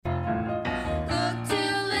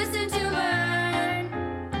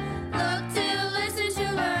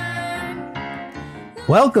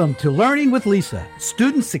Welcome to Learning with Lisa,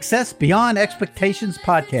 Student Success Beyond Expectations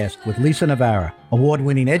podcast with Lisa Navarra,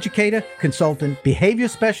 award-winning educator, consultant, behavior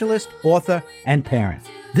specialist, author, and parent.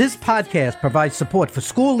 This podcast provides support for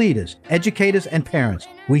school leaders, educators, and parents.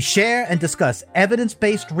 We share and discuss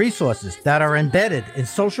evidence-based resources that are embedded in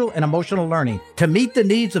social and emotional learning to meet the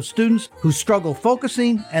needs of students who struggle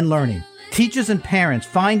focusing and learning. Teachers and parents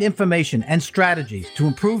find information and strategies to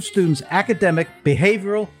improve students' academic,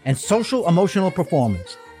 behavioral, and social emotional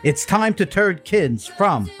performance. It's time to turn kids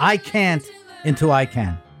from I can't into I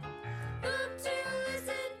can.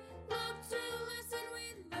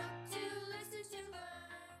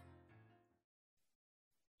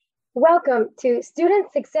 Welcome to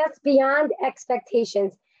Student Success Beyond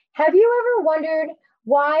Expectations. Have you ever wondered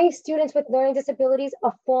why students with learning disabilities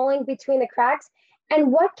are falling between the cracks? And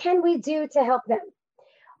what can we do to help them?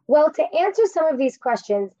 Well, to answer some of these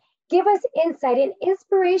questions, give us insight and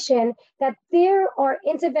inspiration that there are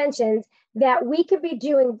interventions that we could be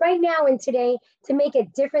doing right now and today to make a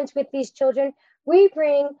difference with these children, we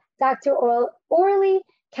bring Dr. Orly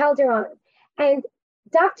Calderon. And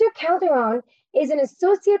Dr. Calderon is an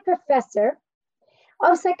associate professor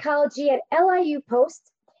of psychology at LIU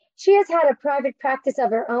Post. She has had a private practice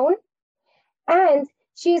of her own, and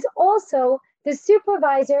she's also the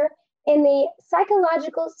supervisor in the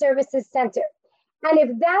Psychological Services Center. And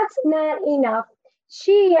if that's not enough,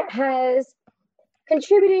 she has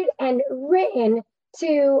contributed and written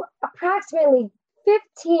to approximately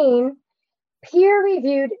 15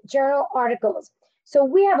 peer-reviewed journal articles. So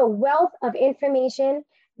we have a wealth of information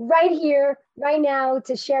right here, right now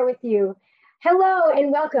to share with you. Hello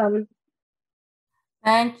and welcome.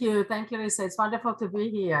 Thank you, Lisa. It's wonderful to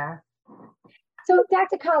be here. So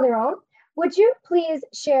Dr. Calderon, would you please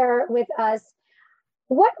share with us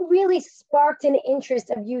what really sparked an interest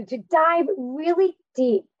of you to dive really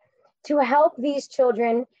deep to help these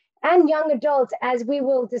children and young adults, as we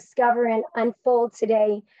will discover and unfold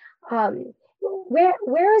today?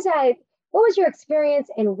 Where is that? What was your experience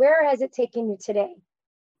and where has it taken you today?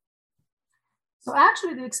 So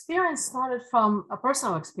actually the experience started from a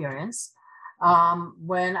personal experience.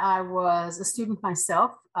 When I was a student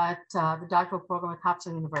myself at the doctoral program at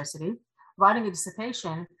Hofstra University, writing a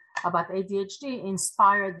dissertation about ADHD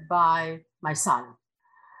inspired by my son.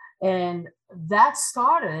 And that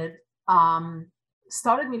started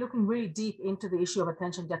me looking really deep into the issue of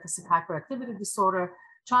attention deficit hyperactivity disorder,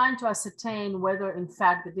 trying to ascertain whether in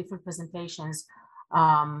fact the different presentations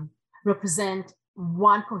represent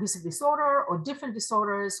one cohesive disorder or different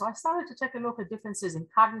disorders. So I started to take a look at differences in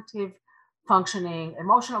cognitive functioning,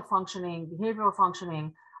 emotional functioning, behavioral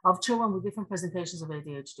functioning of children with different presentations of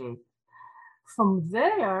ADHD. From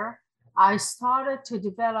there, I started to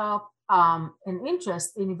develop an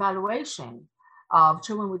interest in evaluation of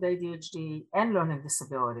children with ADHD and learning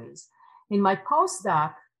disabilities. In my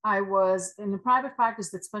postdoc, I was in a private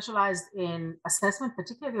practice that specialized in assessment,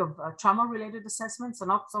 particularly of trauma-related assessments, and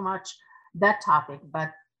not so much that topic,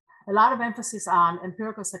 but a lot of emphasis on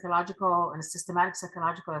empirical psychological and systematic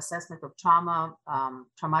psychological assessment of trauma,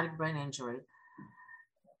 traumatic brain injury.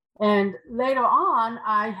 And later on,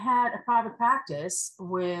 I had a private practice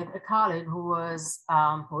with a colleague who is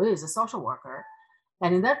a social worker.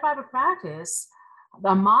 And in that private practice,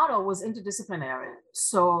 the model was interdisciplinary.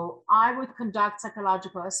 So I would conduct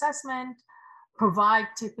psychological assessment, provide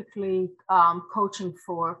typically coaching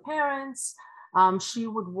for parents. She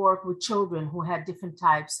would work with children who had different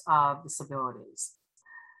types of disabilities.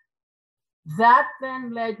 That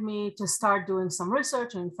then led me to start doing some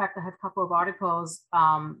research. And in fact, I had a couple of articles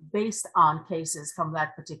based on cases from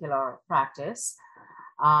that particular practice.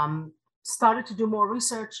 Started to do more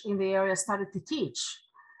research in the area, started to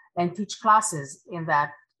teach classes in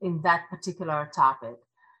that particular topic.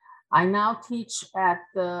 I now teach at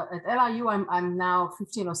LIU. I'm now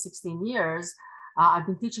 15 or 16 years. I've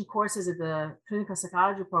been teaching courses at the clinical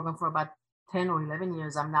psychology program for about 10 or 11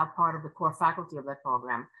 years. I'm now part of the core faculty of that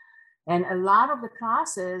program. And a lot of the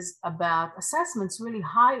classes about assessments really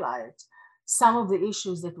highlight some of the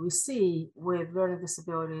issues that we see with learning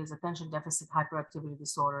disabilities, attention deficit hyperactivity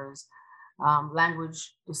disorders,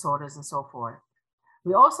 language disorders, and so forth.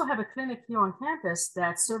 We also have a clinic here on campus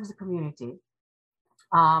that serves the community.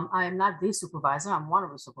 I am not the supervisor, I'm one of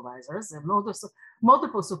the supervisors. There are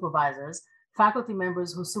multiple supervisors, faculty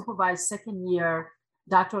members who supervise second-year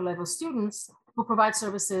doctoral level students who provide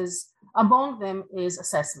services. Among them is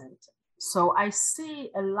assessment. So I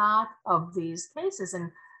see a lot of these cases.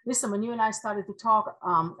 And Lisa, when you and I started to talk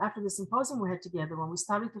after the symposium we had together, when we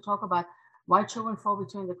started to talk about why children fall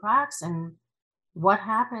between the cracks and what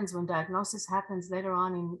happens when diagnosis happens later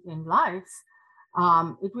on in life,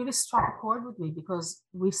 it really struck a chord with me because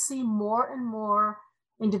we see more and more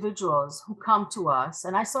individuals who come to us,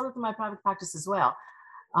 and I saw it in my private practice as well,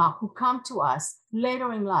 who come to us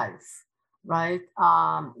later in life, right?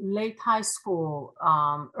 Late high school,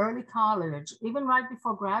 early college, even right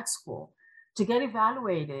before grad school, to get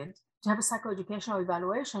evaluated, to have a psychoeducational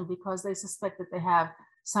evaluation because they suspect that they have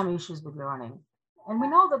some issues with learning. And we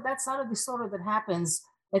know that that's not a disorder that happens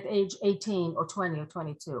at age 18 or 20 or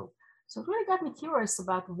 22. So it really got me curious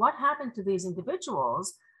about what happened to these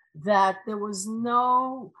individuals that there was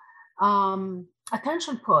no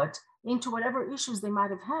attention put into whatever issues they might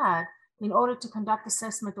have had in order to conduct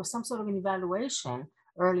assessment or some sort of an evaluation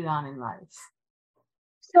early on in life.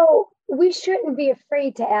 So we shouldn't be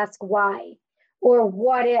afraid to ask why or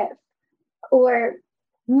what if or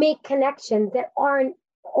make connections that aren't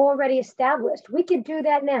already established. We could do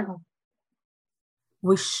that now.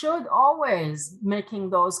 We should always making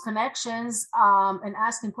those connections and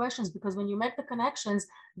asking questions, because when you make the connections,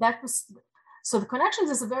 so the connections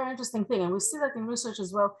is a very interesting thing. And we see that in research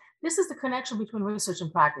as well. This is the connection between research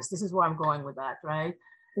and practice. This is where I'm going with that, right?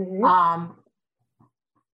 Mm-hmm.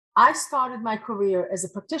 I started my career as a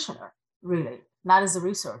practitioner, really, not as a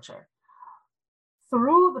researcher.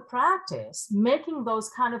 Through the practice, making those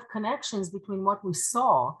kind of connections between what we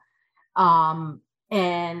saw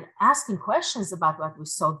and asking questions about what we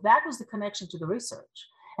saw, that was the connection to the research.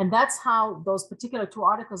 And that's how those particular 2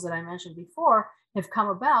 articles that I mentioned before have come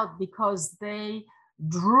about, because they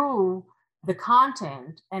drew the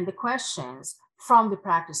content and the questions from the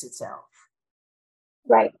practice itself.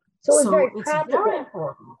 Right. So it's very practical. Very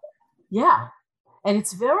important. Yeah. And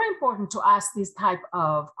it's very important to ask these type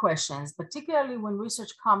of questions, particularly when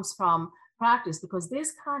research comes from practice, because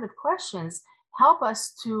these kind of questions help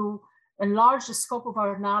us to enlarge the scope of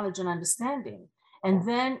our knowledge and understanding. And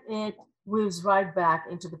then it weaves right back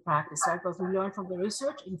into the practice, right? Because we learn from the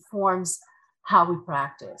research informs how we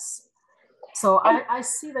practice. So I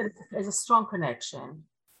see that as a strong connection.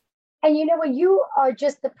 And you know what, you are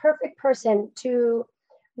just the perfect person to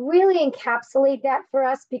really encapsulate that for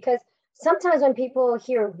us, because sometimes when people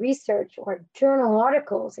hear research or journal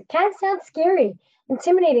articles, it can sound scary,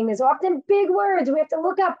 intimidating. There's often big words. We have to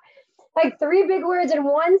look up like 3 big words in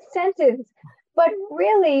one sentence. But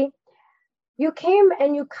really, you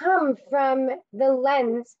come from the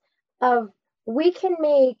lens of we can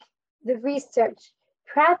make the research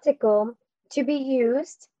practical to be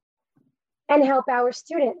used and help our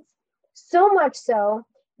students. So much so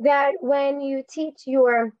that when you teach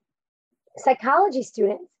your psychology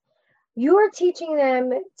students, you're teaching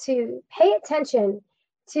them to pay attention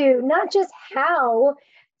to not just how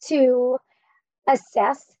to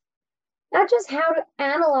assess, not just how to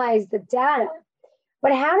analyze the data,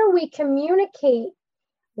 but how do we communicate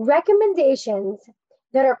recommendations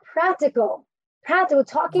that are practical,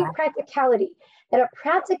 talking practicality, that are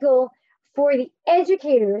practical for the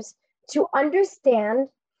educators to understand,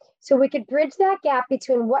 so we could bridge that gap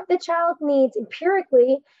between what the child needs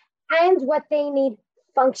empirically and what they need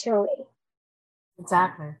functionally.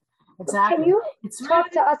 Exactly. Can you talk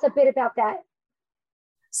to us a bit about that?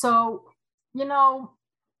 So,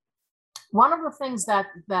 one of the things that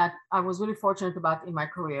I was really fortunate about in my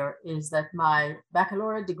career is that my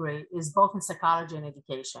baccalaureate degree is both in psychology and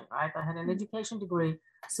education, right? I had an education degree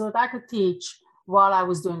so that I could teach while I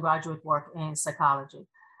was doing graduate work in psychology.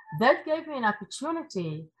 That gave me an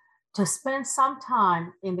opportunity to spend some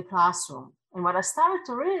time in the classroom. And what I started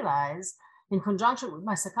to realize in conjunction with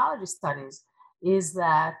my psychology studies is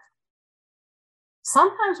that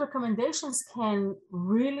sometimes recommendations can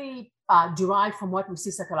really derive from what we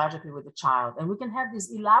see psychologically with the child. And we can have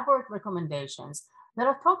these elaborate recommendations that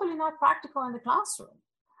are totally not practical in the classroom,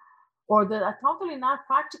 or that are totally not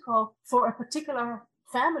practical for a particular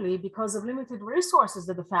family because of limited resources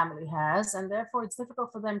that the family has. And therefore, it's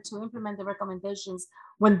difficult for them to implement the recommendations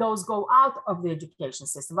when those go out of the education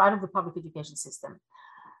system, out of the public education system.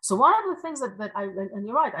 So one of the things that and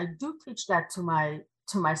you're right, I do teach that to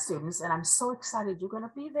my students, and I'm so excited you're going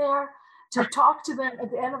to be there to talk to them at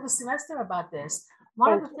the end of the semester about this.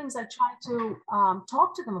 One of the things I try to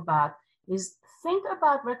talk to them about is think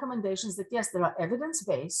about recommendations that, yes, there are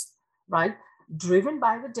evidence-based, right, driven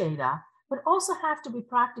by the data, but also have to be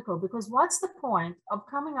practical, because what's the point of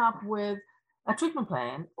coming up with a treatment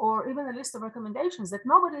plan or even a list of recommendations that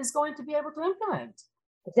nobody is going to be able to implement?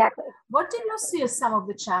 Exactly. What do you see as some of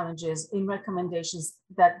the challenges in recommendations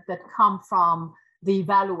that come from the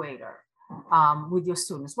evaluator with your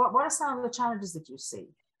students? What are some of the challenges that you see?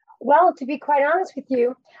 Well, to be quite honest with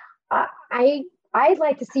you, I'd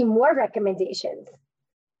like to see more recommendations.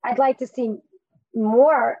 I'd like to see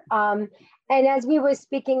more. And as we were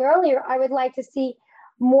speaking earlier, I would like to see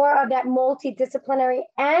more of that multidisciplinary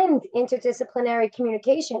and interdisciplinary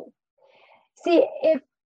communication. See, if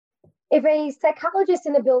a psychologist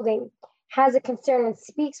in the building has a concern and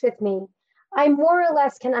speaks with me, I more or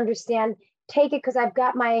less can understand, take it, because I've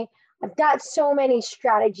got so many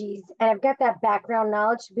strategies and I've got that background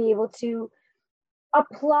knowledge to be able to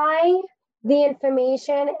apply the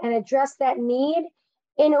information and address that need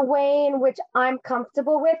in a way in which I'm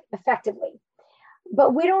comfortable with effectively.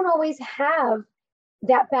 But we don't always have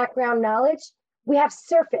that background knowledge. We have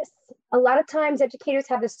surface. A lot of times educators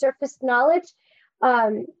have the surface knowledge,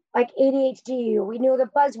 like ADHD, or we know the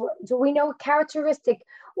buzzwords, or we know characteristic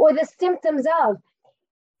or the symptoms of,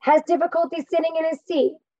 has difficulty sitting in his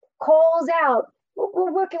seat, calls out.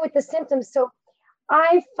 We're working with the symptoms. So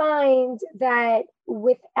I find that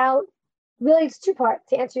without, really it's two parts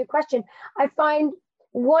to answer your question. I find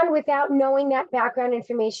one, without knowing that background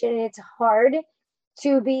information, it's hard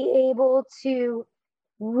to be able to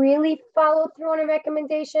really follow through on a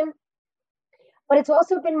recommendation. But it's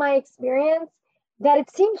also been my experience that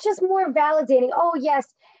it seems just more validating. Oh, yes,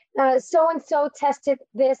 so-and-so tested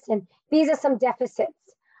this, and these are some deficits.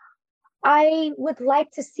 I would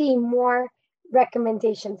like to see more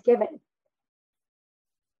recommendations given.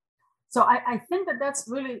 So I think that that's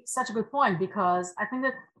really such a good point, because I think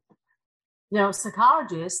that, you know,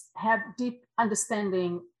 psychologists have deep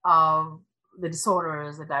understanding of the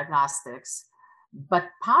disorders, the diagnostics, but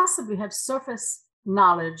possibly have surface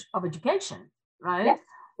knowledge of education, right? Yes.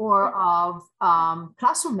 Or of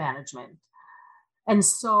classroom management. And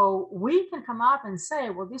so we can come up and say,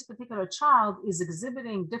 well, this particular child is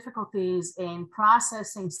exhibiting difficulties in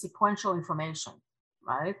processing sequential information,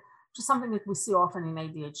 right? Which is something that we see often in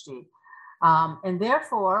ADHD. And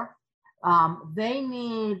therefore, they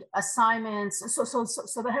need assignments.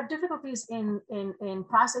 So they have difficulties in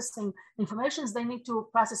processing information. They need to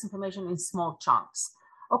process information in small chunks.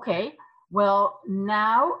 Okay, well,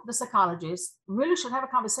 now the psychologist really should have a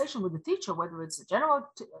conversation with the teacher, whether it's a general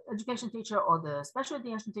education teacher or the special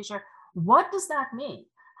education teacher. What does that mean?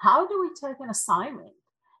 How do we take an assignment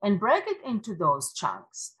and break it into those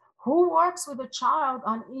chunks? Who works with a child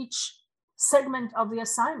on each segment of the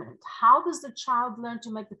assignment? How does the child learn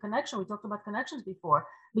to make the connection? We talked about connections before,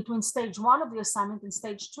 between stage 1 of the assignment and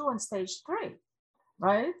stage 2 and stage 3,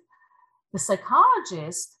 right? The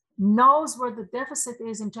psychologist knows where the deficit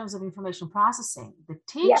is in terms of information processing. The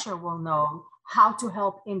teacher will know how to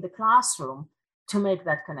help in the classroom to make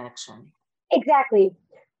that connection. Exactly.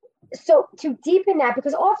 So to deepen that,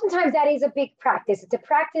 because oftentimes that is a big practice. It's a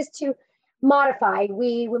practice to modify.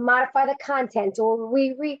 We modify the content, or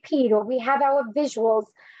we repeat, or we have our visuals,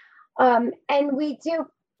 and we do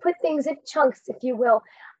put things in chunks, if you will.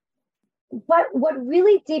 But what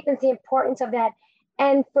really deepens the importance of that,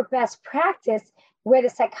 and for best practice, where the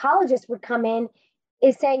psychologist would come in,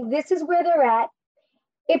 is saying, this is where they're at.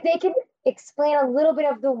 If they can explain a little bit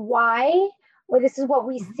of the why, or this is what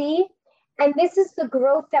we see, and this is the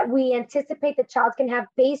growth that we anticipate the child can have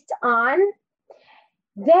based on,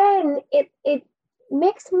 then it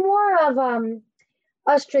makes more of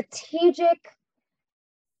a strategic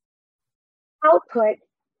output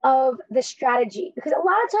of the strategy. Because a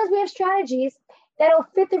lot of times we have strategies that'll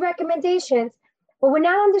fit the recommendations, but we're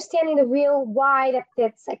not understanding the real why that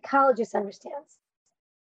the psychologist understands.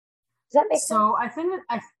 Does that make sense? So I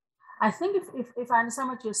think if I understand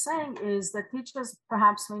what you're saying, is that teachers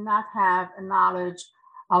perhaps may not have a knowledge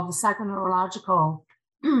of the psychoneurological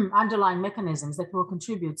underlying mechanisms that will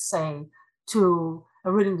contribute, say, to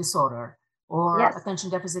a reading disorder or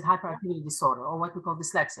attention deficit hyperactivity disorder, or what we call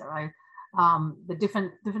dyslexia, right? The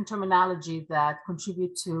different terminology that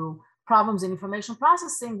contribute to problems in information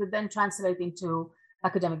processing that then translate into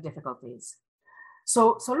academic difficulties.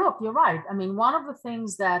 So look, you're right. I mean, one of the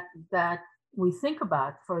things that we think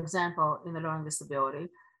about, for example, in the learning disability,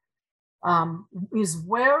 is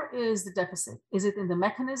where is the deficit? Is it in the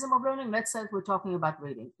mechanism of learning? Let's say we're talking about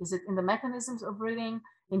reading. Is it in the mechanisms of reading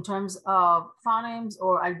in terms of phonemes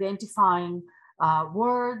or identifying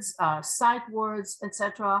words, sight words,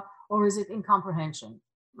 etc., or is it in comprehension,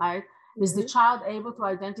 right? Mm-hmm. Is the child able to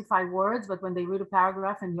identify words, but when they read a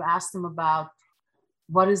paragraph and you ask them about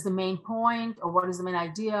what is the main point or what is the main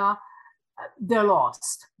idea, they're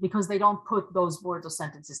lost because they don't put those words or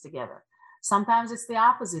sentences together. Sometimes it's the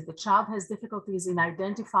opposite. The child has difficulties in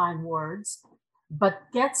identifying words, but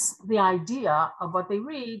gets the idea of what they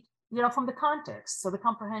read, from the context. So the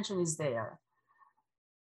comprehension is there.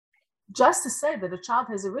 Just to say that a child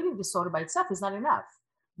has a reading disorder by itself is not enough.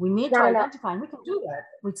 We need to identify, and we can do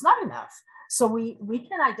that. It's not enough. So we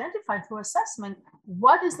can identify through assessment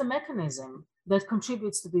what is the mechanism that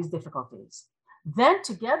contributes to these difficulties. Then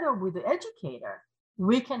together with the educator,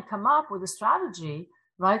 we can come up with a strategy,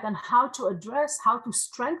 right, on how to address, how to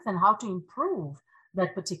strengthen, how to improve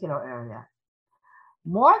that particular area.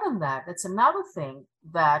 More than that, that's another thing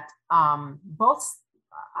that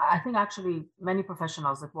I think actually many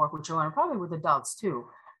professionals that work with children, probably with adults too,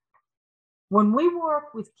 when we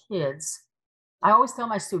work with kids, I always tell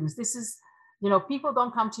my students, this is, people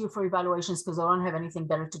don't come to you for evaluations because they don't have anything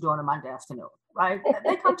better to do on a Monday afternoon, right?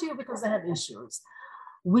 They come to you because they have issues.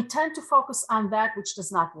 We tend to focus on that which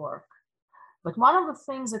does not work. But one of the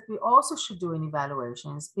things that we also should do in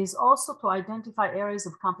evaluations is also to identify areas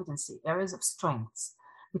of competency, areas of strengths,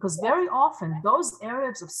 because very often those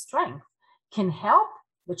areas of strength can help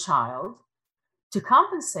the child to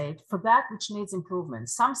compensate for that which needs improvement.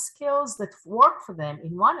 Some skills that work for them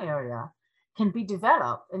in one area can be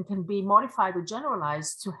developed and can be modified or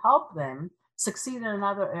generalized to help them succeed in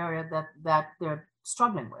another area that they're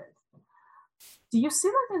struggling with. Do you see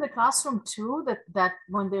that in the classroom too, that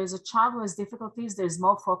when there's a child who has difficulties, there's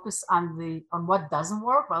more focus on what doesn't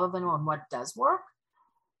work rather than on what does work?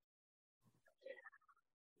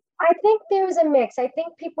 I think there's a mix. I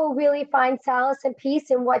think people really find solace and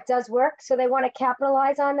peace in what does work, so they want to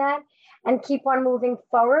capitalize on that and keep on moving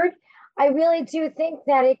forward. I really do think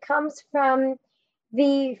that it comes from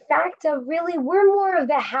the fact of really we're more of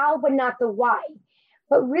the how but not the why.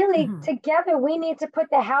 But really together we need to put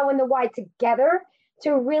the how and the why together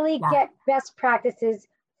to really get best practices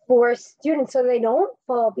for students so they don't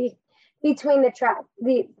fall between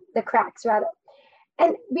the cracks rather.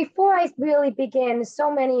 And before I really begin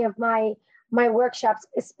so many of my workshops,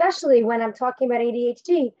 especially when I'm talking about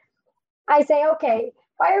ADHD, I say, okay,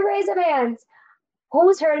 by a raise of hands,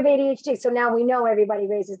 who's heard of ADHD? So now we know everybody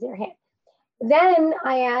raises their hand. Then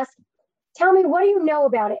I ask, tell me, what do you know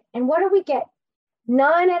about it? And what do we get?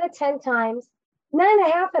 9 out of 10 times,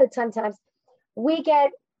 9.5 out of 10 times, we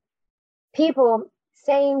get people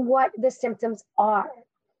saying what the symptoms are,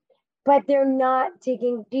 but they're not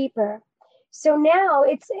digging deeper. So now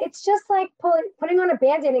it's just like putting on a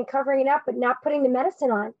Band-Aid and covering it up, but not putting the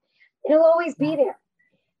medicine on. It'll always be there.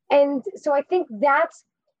 And so I think that's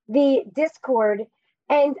the discord.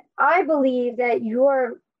 And I believe that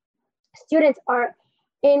your students are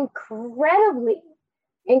incredibly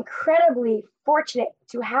fortunate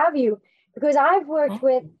to have you, because I've worked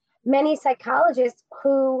with many psychologists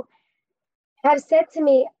who have said to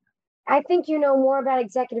me, I think you know more about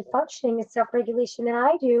executive functioning and self-regulation than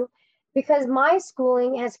I do, because my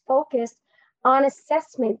schooling has focused on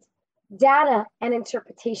assessment, data, and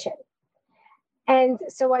interpretation. And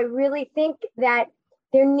so I really think that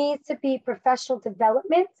there needs to be professional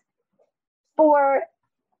development for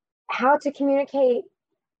how to communicate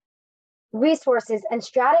resources and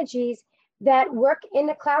strategies that work in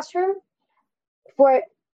the classroom for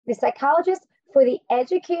the psychologists, for the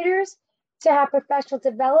educators to have professional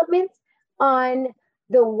development on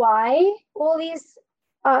the why all these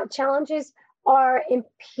challenges are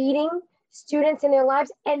impeding students in their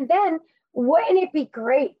lives. And then wouldn't it be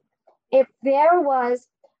great if there was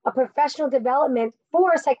a professional development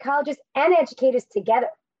for psychologists and educators together?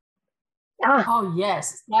 Oh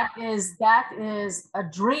yes, that is a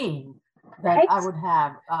dream that right? I would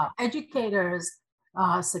have. Educators,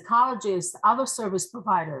 psychologists, other service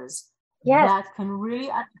providers that can really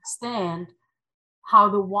understand how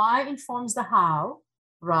the why informs the how,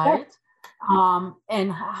 right? Yes.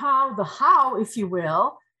 And how the how, if you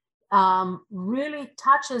will, really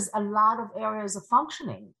touches a lot of areas of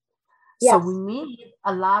functioning. Yes. So we need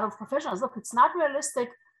a lot of professionals. Look, it's not realistic.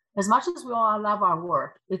 As much as we all love our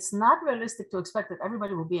work, it's not realistic to expect that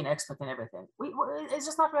everybody will be an expert in everything. It's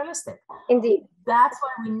just not realistic. Indeed. That's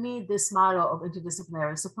why we need this model of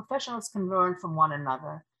interdisciplinary, so professionals can learn from one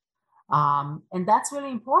another. And that's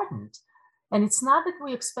really important. And it's not that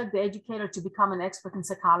we expect the educator to become an expert in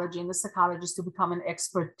psychology and the psychologist to become an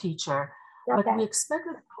expert teacher, but we expect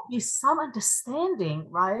there to be some understanding,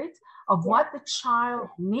 right, of what the child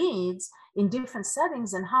needs in different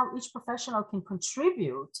settings and how each professional can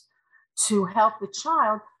contribute to help the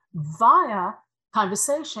child via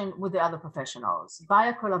conversation with the other professionals,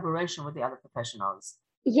 via collaboration with the other professionals.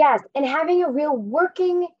 Yes, and having a real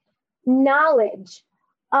working knowledge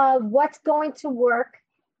of what's going to work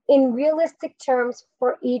in realistic terms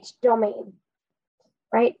for each domain,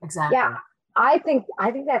 right? Exactly. Yeah, I think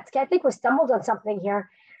we stumbled on something here,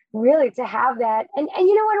 really, to have that. And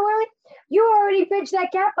you know what, Orly? You already bridged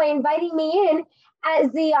that gap by inviting me in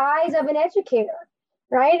as the eyes of an educator,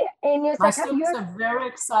 right? And you're My students are very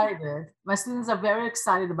excited. My students are very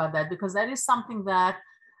excited about that, because that is something that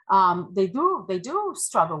they do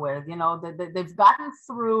struggle with. You know, they've gotten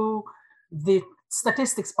through the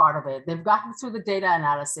statistics part of it. They've gotten through the data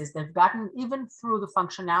analysis. They've gotten even through the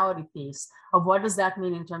functionality piece of what does that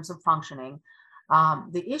mean in terms of functioning.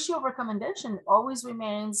 The issue of recommendation always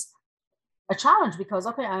remains a challenge because,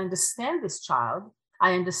 okay, I understand this child.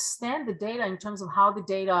 I understand the data in terms of how the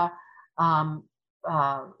data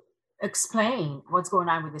explain what's going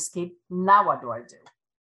on with this kid. Now what do I do?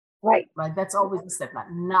 Right. That's always the step.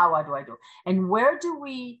 Now what do I do? And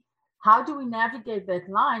how do we navigate that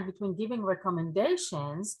line between giving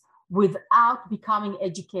recommendations without becoming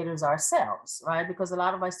educators ourselves, right? Because a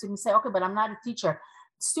lot of my students say, okay, but I'm not a teacher.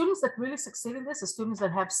 Students that really succeed in this are students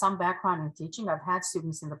that have some background in teaching. I've had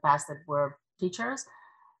students in the past that were teachers,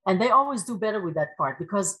 and they always do better with that part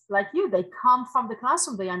because, like you, they come from the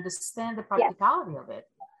classroom. They understand the practicality of it.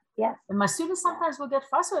 Yes. And my students sometimes will get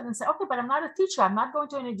frustrated and say, okay, but I'm not a teacher. I'm not going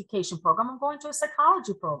to an education program. I'm going to a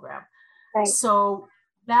psychology program. Right. So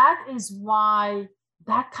that is why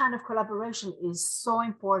that kind of collaboration is so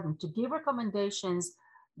important, to give recommendations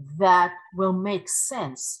that will make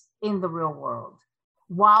sense in the real world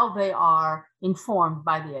while they are informed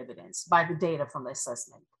by the evidence, by the data from the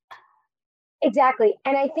assessment. Exactly.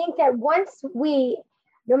 And I think that once we,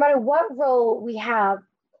 no matter what role we have,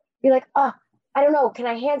 be like, oh, I don't know, can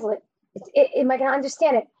I handle it? Am I going to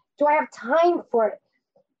understand it? Do I have time for it?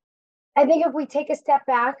 I think if we take a step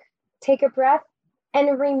back, take a breath,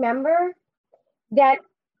 and remember that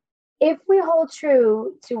if we hold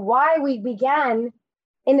true to why we began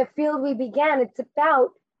in the field we began, it's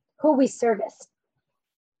about who we service.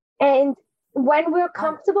 And when we're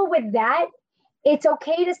comfortable with that, it's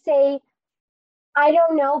okay to say, I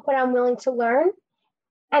don't know, but I'm willing to learn.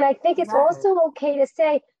 And I think it's also okay to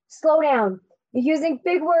say, slow down. You're using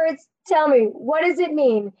big words. Tell me, what does it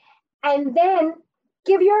mean? And then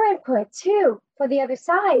give your input too for the other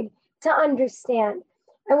side to understand.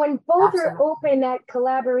 And when both are open, that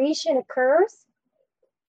collaboration occurs.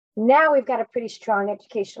 Now we've got a pretty strong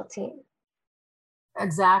educational team.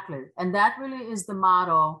 Exactly. And that really is the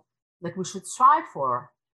model that we should strive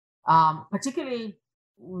for, particularly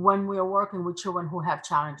when we are working with children who have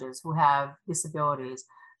challenges, who have disabilities,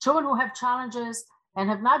 children who have challenges and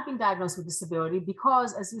have not been diagnosed with disability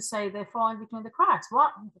because, as you say, they're falling between the cracks.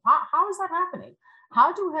 How is that happening?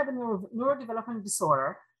 How do we have a neurodevelopmental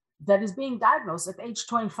disorder that is being diagnosed at age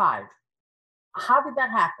 25? How did that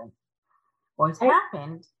happen? Well, it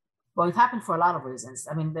happened. Well, it happened for a lot of reasons.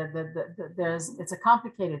 I mean, it's a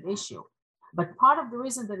complicated issue. But part of the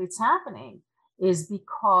reason that it's happening is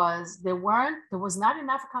because there was not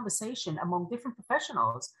enough conversation among different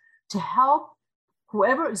professionals to help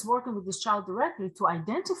whoever is working with this child directly to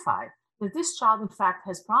identify that this child, in fact,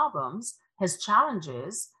 has problems, has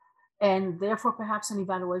challenges, and therefore perhaps an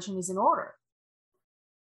evaluation is in order.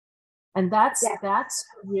 And that's a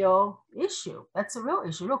real issue. That's a real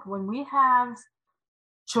issue. Look, when we have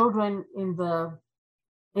children in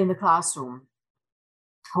the classroom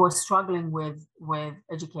who are struggling with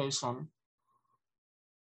education,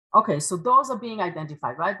 okay, so those are being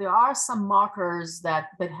identified, right? There are some markers that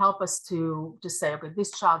help us to say, okay,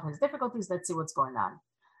 this child has difficulties, let's see what's going on.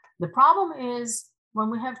 The problem is when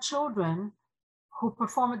we have children who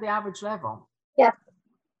perform at the average level. Yeah.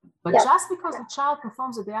 But just because the child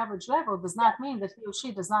performs at the average level does not mean that he or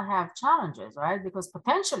she does not have challenges, right? Because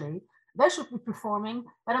potentially they should be performing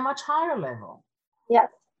at a much higher level. Yes.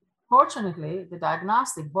 Fortunately, the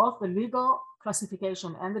diagnostic, both the legal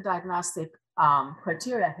classification and the diagnostic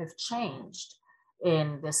criteria have changed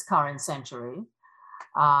in this current century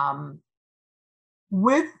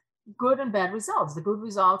with good and bad results. The good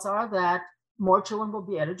results are that more children will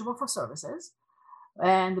be eligible for services.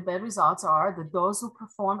 And the bad results are that those who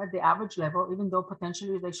perform at the average level, even though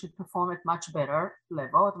potentially they should perform at much better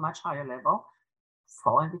level, at a much higher level,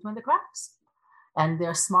 fall in between the cracks. And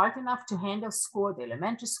they're smart enough to handle school, the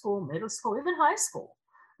elementary school, middle school, even high school.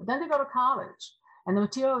 But then they go to college and the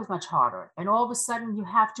material is much harder. And all of a sudden you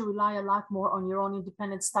have to rely a lot more on your own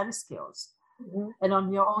independent study skills and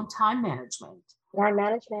on your own time management. Time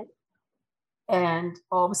management. And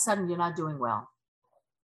all of a sudden you're not doing well.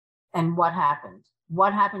 And what happened?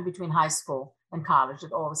 What happened between high school and college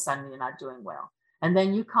that all of a sudden you're not doing well? And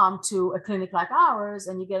then you come to a clinic like ours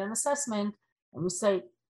and you get an assessment and we say,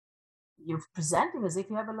 you're presenting as if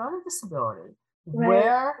you have a learning disability.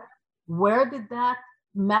 Right. Where did that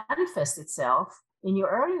manifest itself in your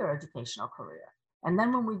earlier educational career? And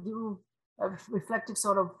then when we do a reflective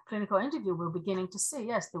sort of clinical interview, we're beginning to see,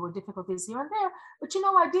 yes, there were difficulties here and there, but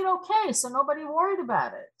I did okay, so nobody worried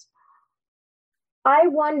about it. I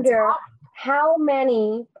wonder how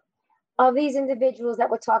many of these individuals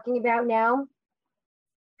that we're talking about now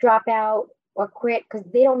drop out or quit because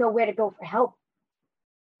they don't know where to go for help.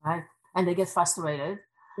 Right. and they get frustrated.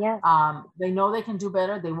 Yes. They know they can do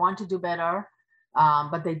better. They want to do better,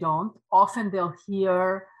 but they don't. Often they'll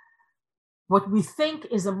hear what we think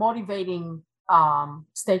is a motivating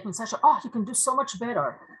statement, such as, oh, you can do so much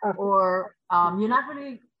better. Okay. Or you're not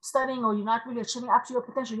really studying, or you're not really achieving up to your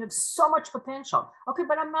potential. You have so much potential. Okay,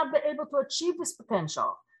 but I'm not able to achieve this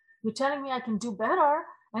potential. You're telling me I can do better,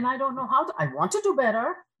 and I don't know how to. I want to do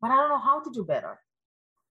better, but I don't know how to do better.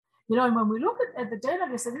 You know, and when we look at the data,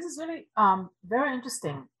 they said this is really very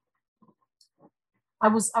interesting. I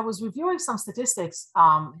was reviewing some statistics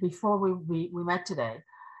before we met today,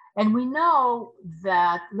 and we know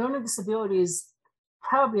that learning disabilities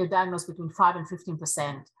probably are diagnosed between 5 and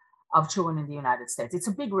 15% of children in the United States. It's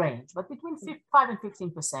a big range, but between 5 and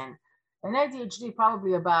 15%. And ADHD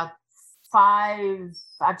probably about 5.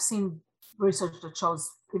 I've seen research that shows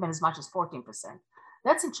even as much as 14%.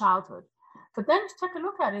 That's in childhood. But then to take a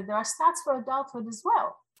look at it, there are stats for adulthood as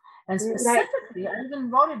well. And specifically, I even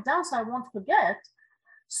wrote it down so I won't forget.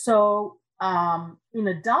 So in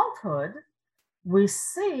adulthood, we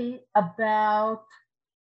see about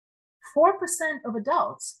 4% of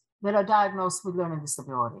adults that are diagnosed with learning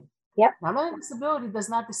disability. Yep. Now, learning disability does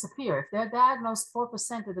not disappear. If they're diagnosed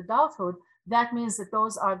 4% at adulthood, that means that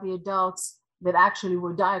those are the adults that actually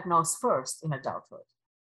were diagnosed first in adulthood.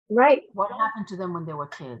 Right. What happened to them when they were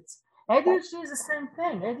kids? ADHD is the same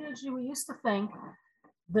thing. ADHD, we used to think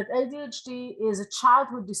that ADHD is a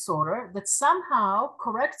childhood disorder that somehow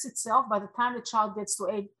corrects itself by the time the child gets to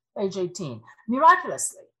age 18,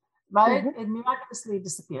 miraculously, right? Mm-hmm. It miraculously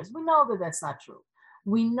disappears. We know that that's not true.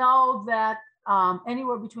 We know that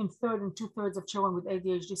anywhere between 1/3 and 2/3 of children with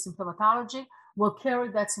ADHD symptomatology will carry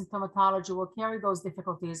that symptomatology, will carry those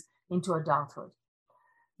difficulties into adulthood.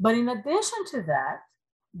 But in addition to that,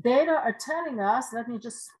 data are telling us, let me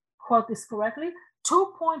just quote this correctly,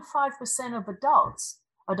 2.5% of adults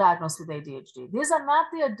are diagnosed with ADHD. These are not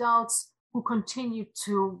the adults who continue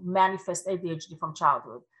to manifest ADHD from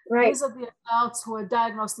childhood. Right. These are the adults who are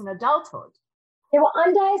diagnosed in adulthood. They were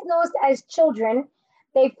undiagnosed as children.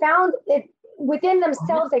 They found it within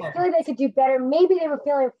themselves. They feel like they could do better. Maybe they were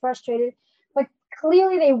feeling frustrated, but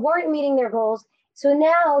clearly they weren't meeting their goals. So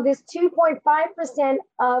now this 2.5%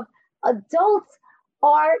 of adults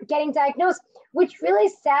are getting diagnosed, which really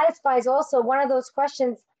satisfies also one of those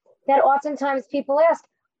questions that oftentimes people ask.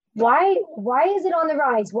 Why is it on the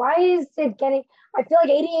rise? Why is it getting, I feel like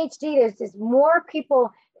ADHD, there's more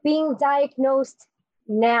people being diagnosed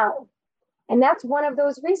now. And that's one of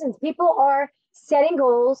those reasons. People are setting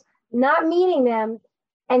goals, not meeting them,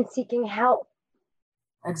 and seeking help.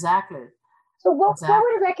 Exactly. So what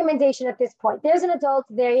would a recommendation at this point? There's an adult,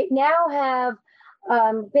 they now have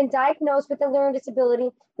been diagnosed with a learning disability.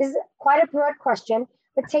 This is quite a broad question,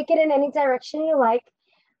 but take it in any direction you like.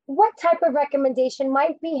 What type of recommendation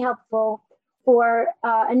might be helpful for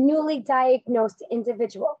a newly diagnosed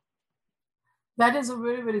individual? That is a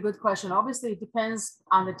really, really good question. Obviously, it depends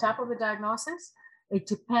on the type of the diagnosis. It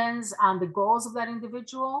depends on the goals of that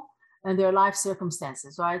individual and their life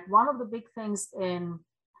circumstances, right? One of the big things in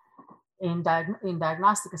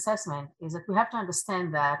diagnostic assessment is that we have to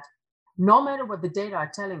understand that no matter what the data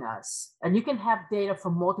are telling us, and you can have data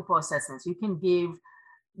from multiple assessments, you can give,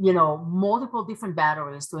 multiple different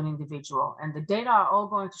batteries to an individual, and the data are all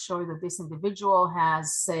going to show you that this individual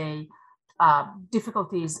has, say,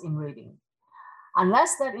 difficulties in reading.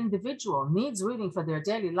 Unless that individual needs reading for their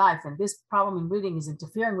daily life, and this problem in reading is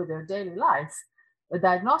interfering with their daily life, the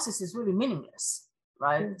diagnosis is really meaningless,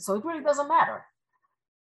 right? Mm-hmm. So it really doesn't matter.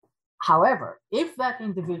 However, if that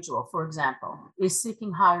individual, for example, is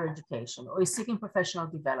seeking higher education or is seeking professional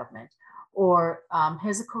development or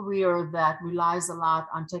has a career that relies a lot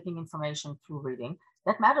on taking information through reading,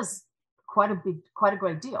 that matters quite a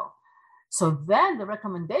great deal. So then the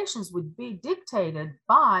recommendations would be dictated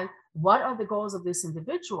by what are the goals of this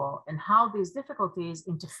individual and how these difficulties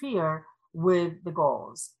interfere with the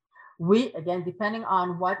goals. We, again, depending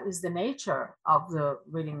on what is the nature of the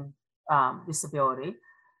reading disability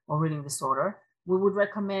or reading disorder, we would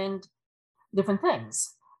recommend different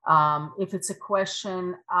things. If it's a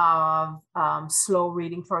question of slow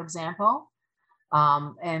reading, for example,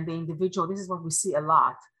 and the individual, this is what we see a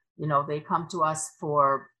lot, they come to us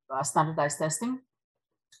for standardized testing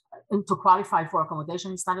to qualify for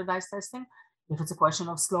accommodation in standardized testing. If it's a question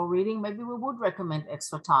of slow reading, maybe we would recommend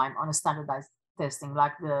extra time on a standardized testing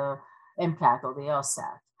like the MCAT or the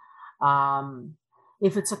LSAT.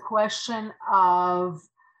 If it's a question of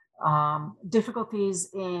difficulties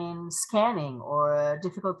in scanning or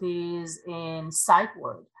difficulties in sight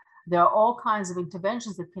word, there are all kinds of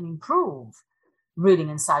interventions that can improve reading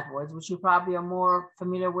and sight words, which you probably are more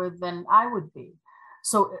familiar with than I would be.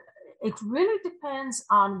 So it really depends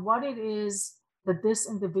on what it is that this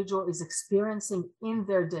individual is experiencing in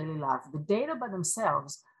their daily life. The data by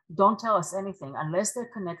themselves don't tell us anything unless they're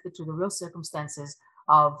connected to the real circumstances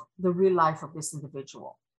of the real life of this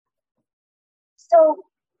individual. So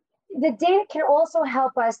the data can also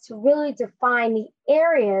help us to really define the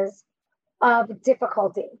areas of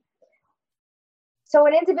difficulty. So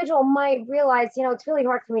an individual might realize, it's really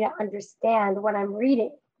hard for me to understand what I'm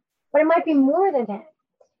reading, but it might be more than that.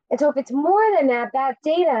 And so if it's more than that, that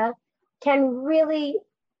data can really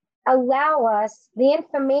allow us the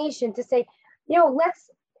information to say,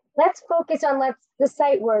 let's focus on the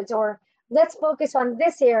sight words, or let's focus on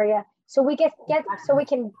this area so we so we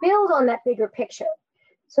can build on that bigger picture.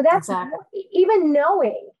 So that's even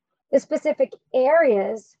knowing the specific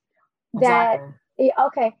areas that,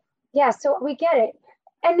 okay, yeah, so we get it.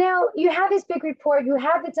 And now you have this big report, you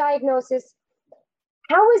have the diagnosis.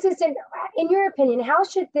 How is this, in your opinion, how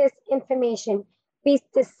should this information be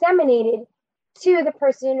disseminated to the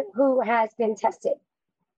person who has been tested?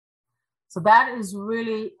 So that is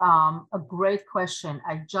really a great question.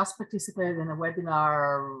 I just participated in a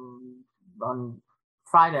webinar on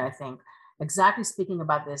Friday, I think, exactly speaking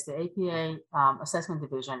about this. The APA assessment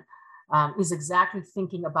division is exactly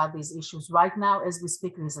thinking about these issues right now as we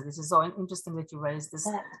speak, Lisa. This is so interesting that you raised this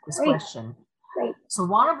question. Great. So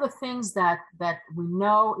one of the things that we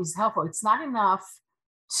know is helpful, it's not enough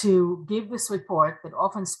to give this report that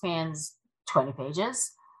often spans 20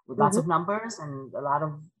 pages with lots of numbers and a lot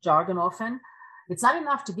of jargon often. It's not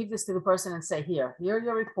enough to give this to the person and say, here are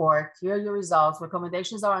your report, here are your results,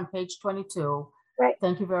 recommendations are on page 22. Right.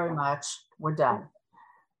 Thank you very much, we're done.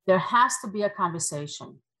 There has to be a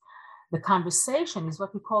conversation. The conversation is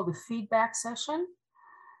what we call the feedback session,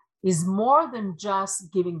 is more than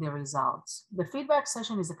just giving the results. The feedback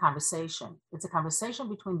session is a conversation. It's a conversation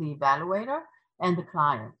between the evaluator and the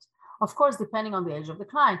client. Of course, depending on the age of the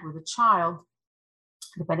client, with a child,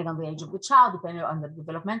 depending on the age of the child, depending on the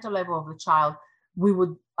developmental level of the child, we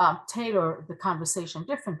would tailor the conversation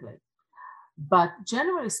differently. But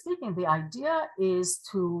generally speaking, the idea is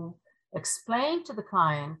to explain to the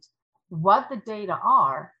client what the data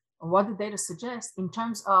are, what the data suggests in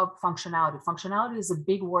terms of functionality. Functionality is a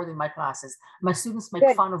big word in my classes. My students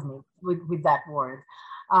make fun of me with that word.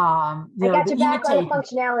 I got your back on the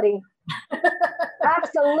functionality.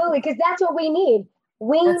 Absolutely, because that's what we need.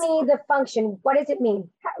 We need the function. What does it mean?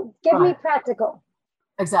 Give me practical.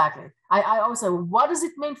 Exactly. I always say, what does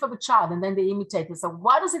it mean for the child? And then they imitate me. So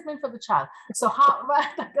what does it mean for the child? So how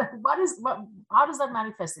does that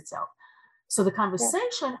manifest itself? So the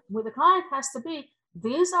conversation with the client has to be,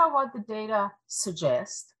 these are what the data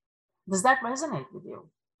suggest. Does that resonate with you?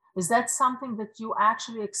 Is that something that you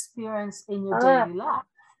actually experience in your daily life?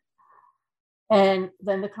 And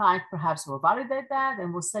then the client perhaps will validate that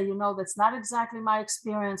and will say, that's not exactly my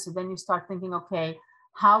experience. So then you start thinking, okay,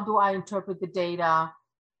 how do I interpret the data,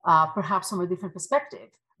 perhaps from a different perspective?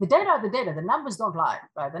 The data are the data, the numbers don't lie,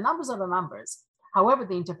 right? The numbers are the numbers. However,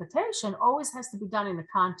 the interpretation always has to be done in the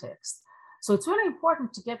context. So it's really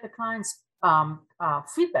important to get the client's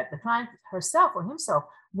feedback. The client herself or himself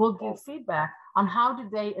will give feedback on how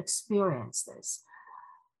did they experience this.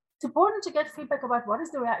 It's important to get feedback about what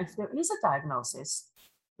is if there is a diagnosis,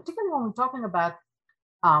 particularly when we're talking about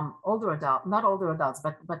older adults, not older adults,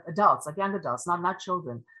 but adults, like young adults, not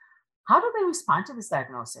children. How do they respond to this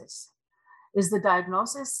diagnosis? Is the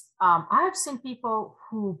diagnosis, I have seen people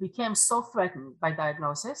who became so threatened by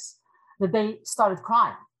diagnosis that they started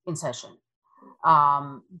crying in session.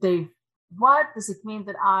 What does it mean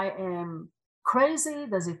that I am crazy?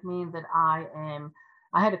 Does it mean that I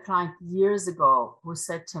had a client years ago who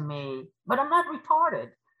said to me, but I'm not retarded.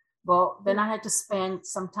 Well, then I had to spend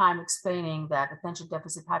some time explaining that attention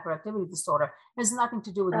deficit hyperactivity disorder has nothing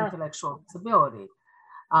to do with intellectual disability,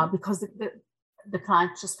 because the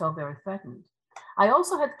client just felt very threatened. I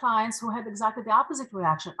also had clients who had exactly the opposite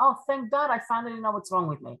reaction. Oh, thank God, I finally know what's wrong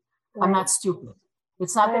with me. I'm not stupid.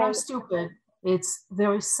 It's not that I'm stupid.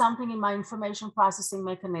 There is something in my information processing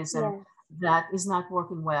mechanism that is not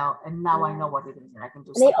working well, and now I know what it is, and I can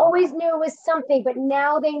do something. They always knew it was something, but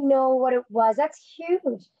now they know what it was. That's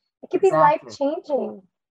huge. It could be life-changing.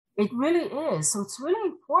 It really is. So it's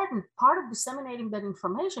really important. Part of disseminating that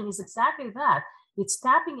information is exactly that. It's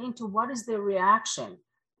tapping into what is their reaction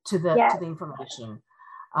to the information,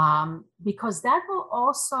 because that will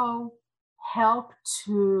also help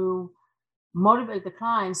to motivate the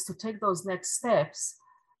clients to take those next steps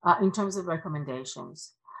in terms of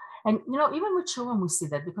recommendations. And, even with children, we see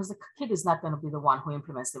that because the kid is not going to be the one who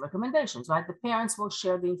implements the recommendations, right? The parents will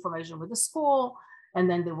share the information with the school. and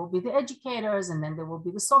then there will be the educators, and then there will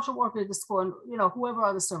be the social worker at the school, and whoever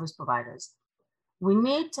are the service providers. We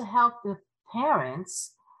need to help the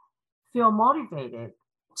parents feel motivated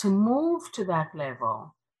to move to that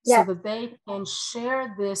level, so that they can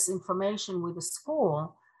share this information with the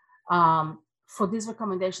school for these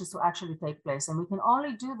recommendations to actually take place. And we can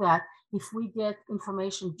only do that if we get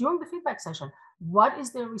information during the feedback session. What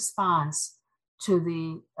is their response to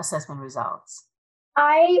the assessment results?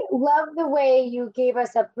 I love the way you gave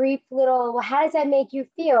us a brief little, how does that make you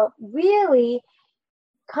feel? Really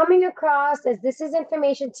coming across as this is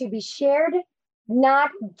information to be shared,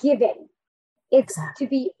 not given. It's to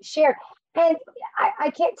be shared. And I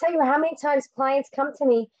can't tell you how many times clients come to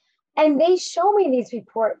me and they show me these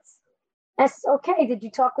reports. That's okay. Did you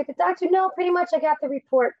talk with the doctor? No, pretty much I got the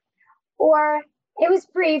report. Or it was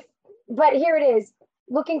brief, but here it is,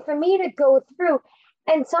 looking for me to go through.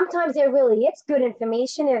 And sometimes there really is good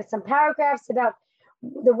information. There's some paragraphs about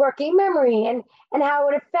the working memory and how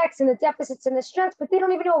it affects and the deficits and the strengths, but they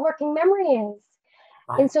don't even know what working memory is.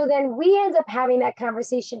 Right. And so then we end up having that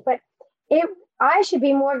conversation, but I should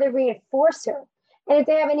be more of the reinforcer. And if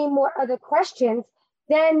they have any more other questions,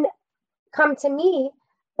 then come to me.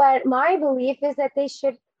 But my belief is that they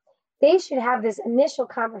should have this initial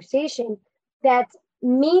conversation that's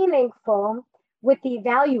meaningful with the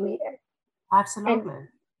evaluator. Absolutely.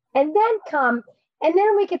 And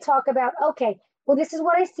then we could talk about, okay, well, this is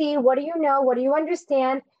what I see. What do you know? What do you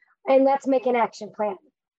understand? And let's make an action plan.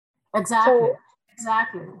 Exactly.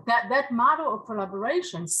 Exactly. That model of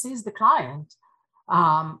collaboration sees the client,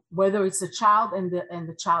 whether it's the child and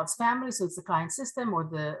the child's family, so it's the client system or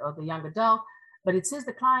the young adult, but it sees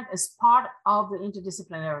the client as part of the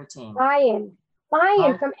interdisciplinary team. Buy-in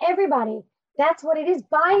right? From everybody. That's what it is.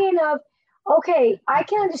 Buy-in of, okay, I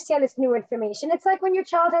can understand this new information. It's like when your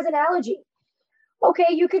child has an allergy. Okay,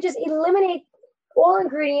 you could just eliminate all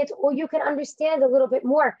ingredients, or you can understand a little bit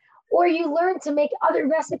more, or you learn to make other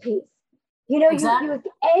recipes. Exactly. You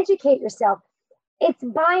educate yourself. It's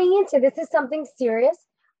buying into this is something serious.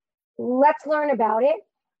 Let's learn about it.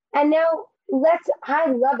 And now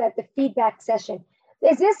I love that, the feedback session.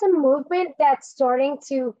 Is this a movement that's starting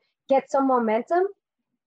to get some momentum?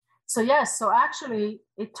 So yes, so actually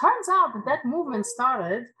it turns out that movement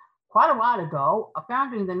started quite a while ago,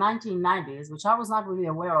 apparently in the 1990s, which I was not really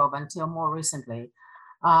aware of until more recently.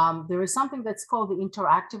 There is something that's called the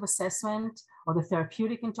interactive assessment, or the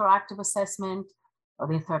therapeutic interactive assessment, or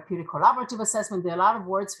the therapeutic collaborative assessment. There are a lot of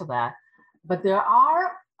words for that, but there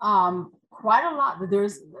are quite a lot.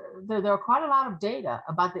 There are quite a lot of data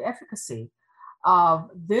about the efficacy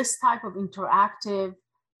of this type of interactive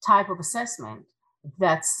type of assessment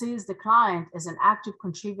that sees the client as an active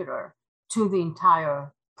contributor to the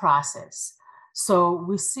entire process. So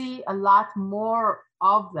we see a lot more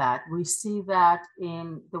of that. We see that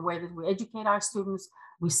in the way that we educate our students.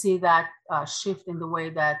 We see that shift in the way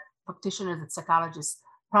that practitioners and psychologists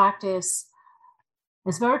practice.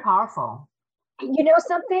 It's very powerful. You know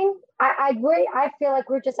something? I feel like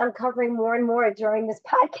we're just uncovering more and more during this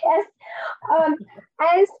podcast.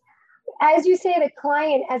 As you say, the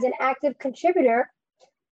client as an active contributor,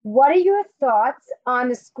 what are your thoughts on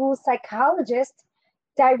the school psychologist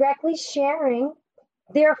directly sharing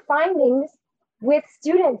their findings with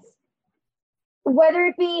students, whether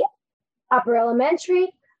it be upper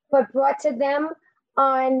elementary, but brought to them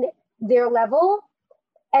on their level,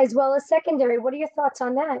 as well as secondary? What are your thoughts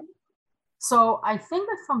on that? So I think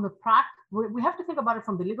that from the we have to think about it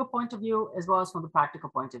from the legal point of view as well as from the practical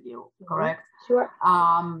point of view, correct? Sure.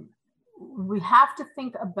 We have to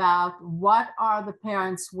think about what are the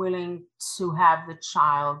parents willing to have the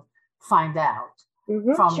child find out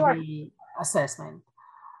from the assessment.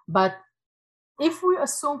 But if we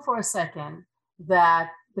assume for a second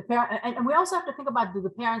that the parent, and we also have to think about, do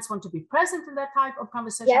the parents want to be present in that type of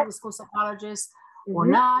conversation with the school psychologist or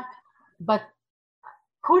not? But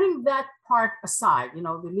putting that part aside,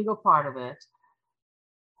 the legal part of it,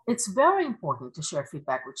 it's very important to share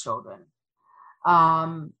feedback with children.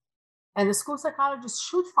 And the school psychologist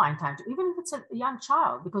should find time to, even if it's a young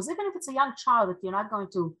child, because even if it's a young child that you're not going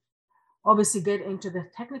to obviously get into the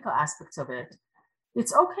technical aspects of it,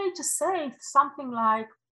 it's okay to say something like,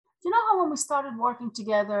 how when we started working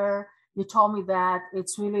together, you told me that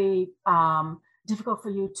it's really difficult for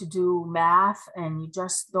you to do math and you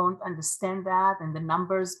just don't understand that and the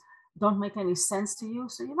numbers don't make any sense to you.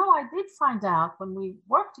 So, I did find out when we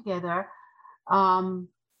worked together,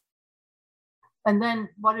 and then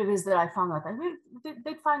what it is that I found out, I really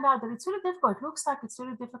did find out that it's really difficult. It looks like it's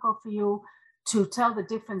really difficult for you to tell the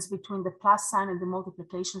difference between the plus sign and the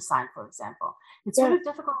multiplication sign, for example. It's really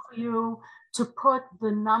difficult for you to put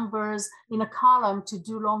the numbers in a column to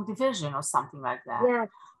do long division or something like that. Yes.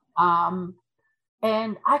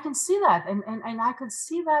 And I can see that, and I can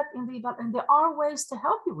see that and there are ways to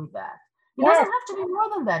help you with that. It doesn't have to be more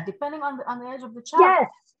than that, depending on the age of the child. Yes.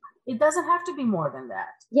 It doesn't have to be more than that.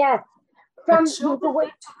 Yes. From but children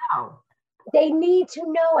need to know. They need to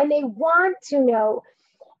know, and they want to know.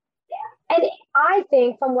 And I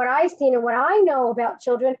think from what I've seen and what I know about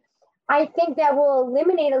children, I think that will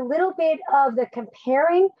eliminate a little bit of the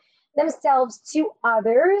comparing themselves to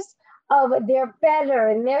others, of they're better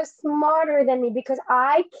and they're smarter than me because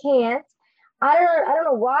I can't. I don't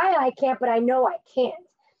know why I can't, but I know I can't,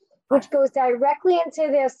 which goes directly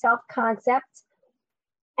into their self-concept.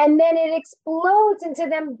 And then it explodes into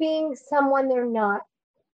them being someone they're not,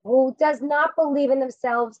 who does not believe in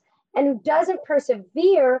themselves and who doesn't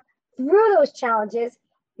persevere through those challenges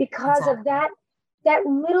because of that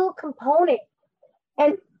little component.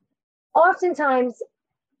 And oftentimes,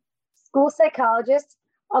 school psychologists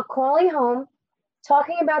are calling home,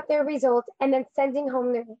 talking about their results, and then sending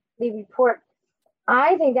home the report.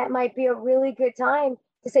 I think that might be a really good time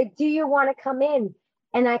to say, do you want to come in?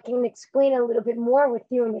 And I can explain a little bit more with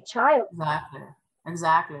you and your child.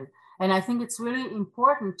 Exactly. And I think it's really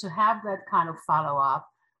important to have that kind of follow-up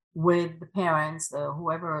with the parents,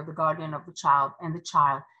 whoever the guardian of the child and the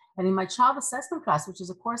child. And in my child assessment class, which is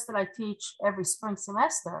a course that I teach every spring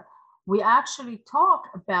semester, we actually talk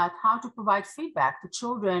about how to provide feedback to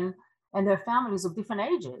children and their families of different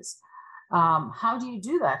ages. How do you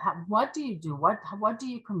do that? What do you do? What do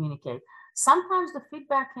you communicate? Sometimes the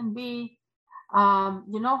feedback can be,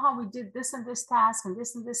 you know how we did this and this task and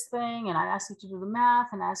this thing, and I asked you to do the math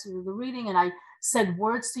and I asked you to do the reading, and I said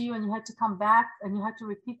words to you and you had to come back and you had to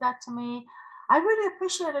repeat that to me. I really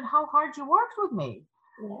appreciated how hard you worked with me.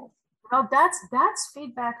 Yes. You know, that's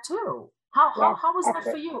feedback too. How was that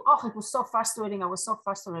for you? Oh, it was so frustrating. I was so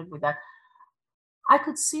frustrated with that. I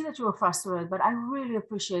could see that you were frustrated, but I really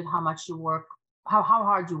appreciate how much you work, how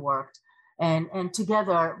hard you worked. And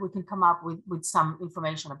together we can come up with some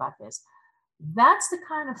information about this. That's the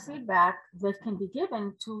kind of feedback that can be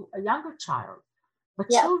given to a younger child. But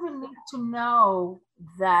children need to know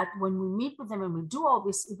that when we meet with them and we do all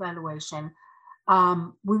this evaluation,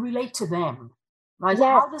 we relate to them, right?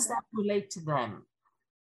 Yes. How does that relate to them?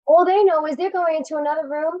 All they know is they're going into another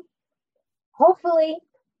room. Hopefully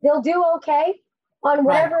they'll do okay on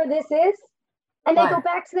whatever this is. And they go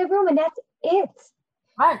back to their room and that's it.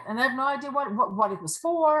 Right. And they have no idea what it was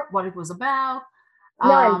for, what it was about.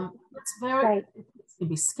 None. It's very, it can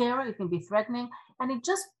be scary, it can be threatening. And it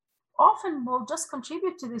just often will just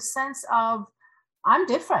contribute to this sense of, I'm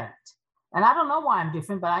different. And I don't know why I'm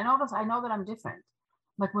different, but I know that I'm different.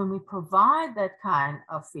 But when we provide that kind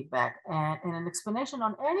of feedback and an explanation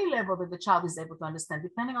on any level that the child is able to understand,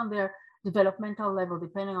 depending on their developmental level,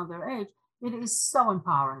 depending on their age, it is so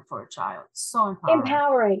empowering for a child. So empowering.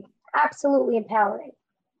 Empowering. Absolutely empowering.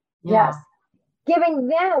 Yeah. Yes. Giving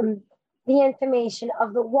them the information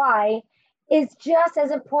of the why is just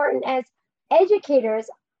as important as educators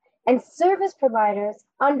and service providers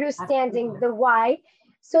understanding the why.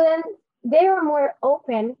 So then they are more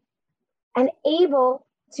open and able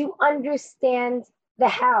to understand the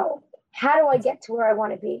how. How do I get to where I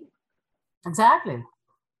want to be? Exactly.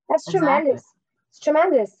 That's tremendous. It's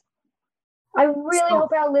tremendous. I really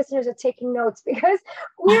hope our listeners are taking notes because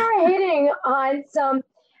we're hitting on some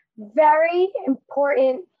very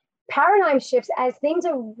important paradigm shifts as things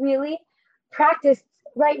are really practiced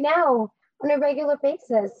right now on a regular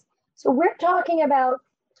basis. So we're talking about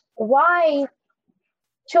why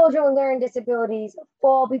children with learning disabilities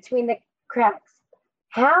fall between the cracks,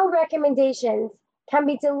 how recommendations can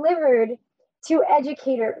be delivered to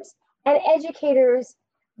educators, and educators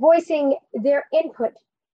voicing their input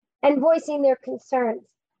and voicing their concerns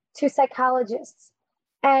to psychologists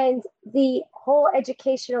and the whole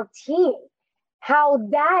educational team, how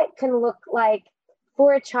that can look like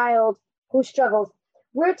for a child who struggles.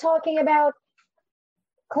 We're talking about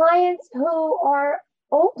clients who are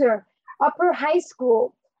older, upper high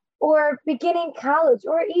school, or beginning college,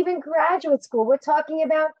 or even graduate school. We're talking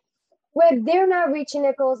about where they're not reaching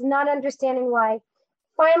their goals, not understanding why,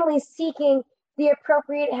 finally seeking the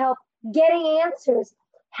appropriate help, getting answers.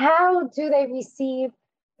 How do they receive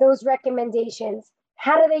those recommendations?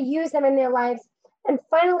 How do they use them in their lives? And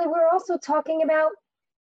finally, we're also talking about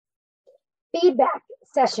feedback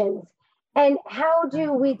sessions and how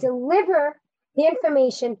do we deliver the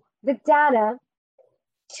information, the data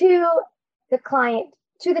to the client,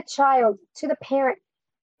 to the child, to the parent,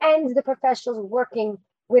 and the professionals working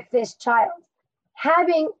with this child.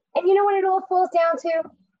 and you know what it all falls down to?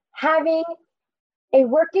 Having a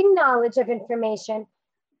working knowledge of information,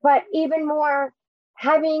 but even more,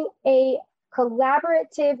 having a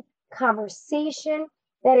collaborative conversation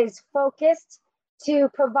that is focused to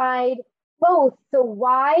provide both the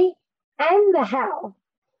why and the how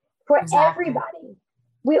for everybody.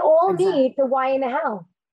 We all need the why and the how.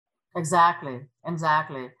 Exactly.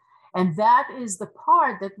 And that is the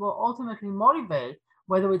part that will ultimately motivate,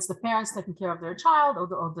 whether it's the parents taking care of their child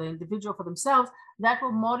or the individual for themselves, that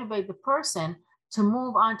will motivate the person to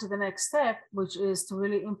move on to the next step, which is to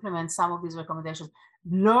really implement some of these recommendations,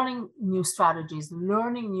 learning new strategies,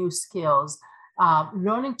 learning new skills,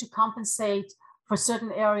 learning to compensate for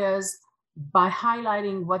certain areas by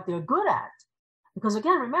highlighting what they're good at. Because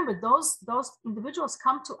again, remember, those individuals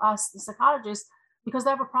come to us, the psychologists, because they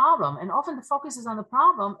have a problem. And often the focus is on the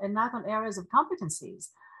problem and not on areas of competencies.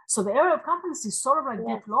 So the area of competencies sort of like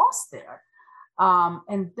get lost there.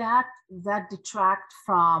 And that detract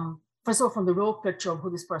from, first of all, from the real picture of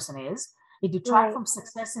who this person is. It detracts from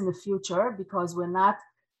success in the future because we're not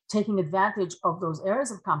taking advantage of those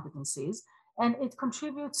areas of competencies. And it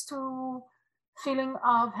contributes to feeling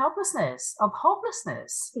of helplessness, of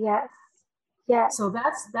hopelessness. Yes. Yes. So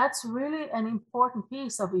that's really an important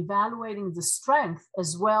piece of evaluating the strength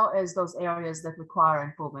as well as those areas that require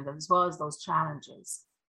improvement, as well as those challenges.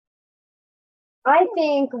 I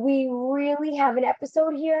think we really have an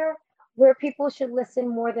episode here where people should listen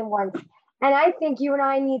more than once. And I think you and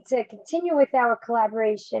I need to continue with our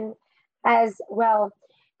collaboration as well.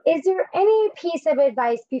 Is there any piece of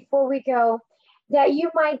advice before we go that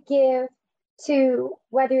you might give to,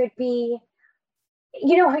 whether it be,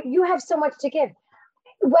 you have so much to give,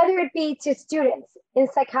 whether it be to students in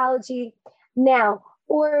psychology now,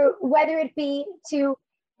 or whether it be to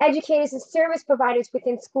educators and service providers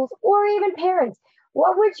within schools, or even parents?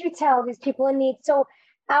 What would you tell these people in need so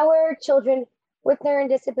our children with learning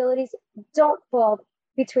disabilities don't fall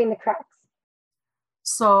between the cracks?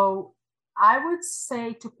 So I would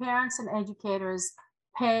say to parents and educators,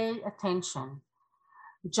 pay attention.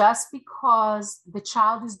 Just because the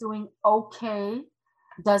child is doing okay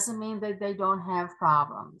doesn't mean that they don't have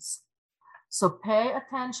problems. So pay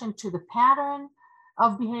attention to the pattern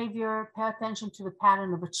of behavior, pay attention to the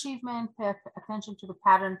pattern of achievement, pay attention to the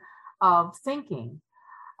pattern of thinking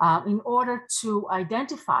in order to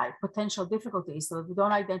identify potential difficulties so that we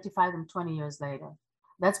don't identify them 20 years later.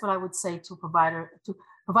 That's what I would say to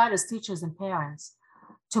providers, teachers, and parents.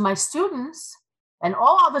 To my students and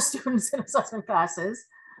all other students in assessment classes,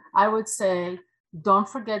 I would say, don't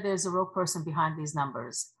forget there's a real person behind these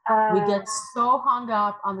numbers. We get so hung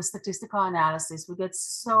up on the statistical analysis. We get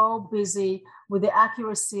so busy with the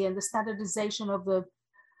accuracy and the standardization of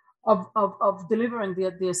delivering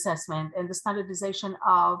the assessment and the standardization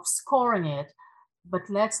of scoring it. But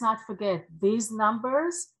let's not forget, these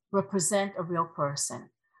numbers represent a real person.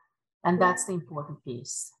 And that's the important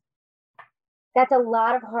piece. That's a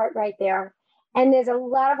lot of heart right there. And there's a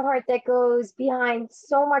lot of heart that goes behind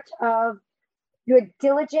so much of your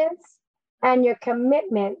diligence and your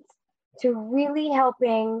commitment to really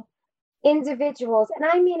helping individuals. And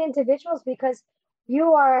I mean individuals because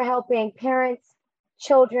you are helping parents,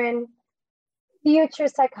 children, future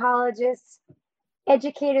psychologists,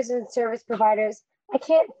 educators, and service providers. I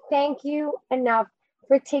can't thank you enough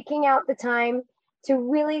for taking out the time to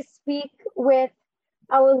really speak with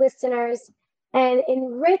our listeners and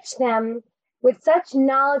enrich them with such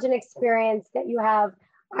knowledge and experience that you have.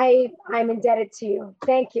 I'm indebted to you.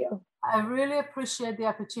 Thank you. I really appreciate the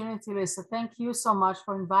opportunity, Lisa. Thank you so much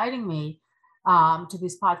for inviting me to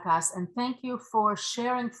this podcast. And thank you for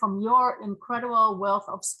sharing from your incredible wealth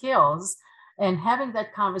of skills and having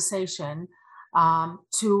that conversation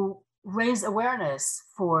to raise awareness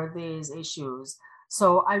for these issues.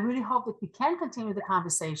 So I really hope that we can continue the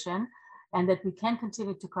conversation and that we can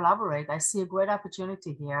continue to collaborate. I see a great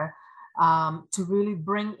opportunity here to really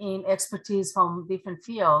bring in expertise from different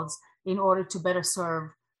fields in order to better serve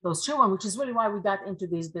those children, which is really why we got into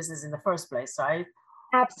this business in the first place, right?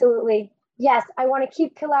 Absolutely. Yes, I want to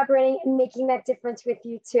keep collaborating and making that difference with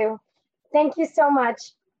you too. Thank you so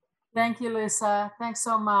much. Thank you, Lisa. Thanks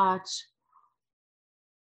so much.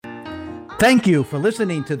 Thank you for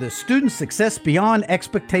listening to the Student Success Beyond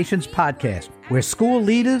Expectations podcast, where school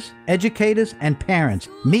leaders, educators, and parents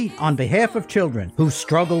meet on behalf of children who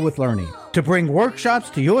struggle with learning. To bring workshops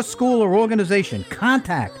to your school or organization,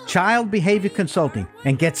 contact Child Behavior Consulting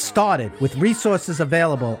and get started with resources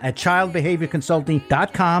available at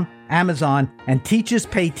childbehaviorconsulting.com, Amazon, and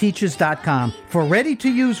teacherspayteachers.com for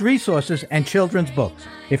ready-to-use resources and children's books.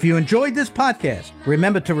 If you enjoyed this podcast,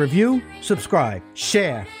 remember to review, subscribe,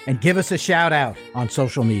 share, and give us a shout out on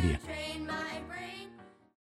social media.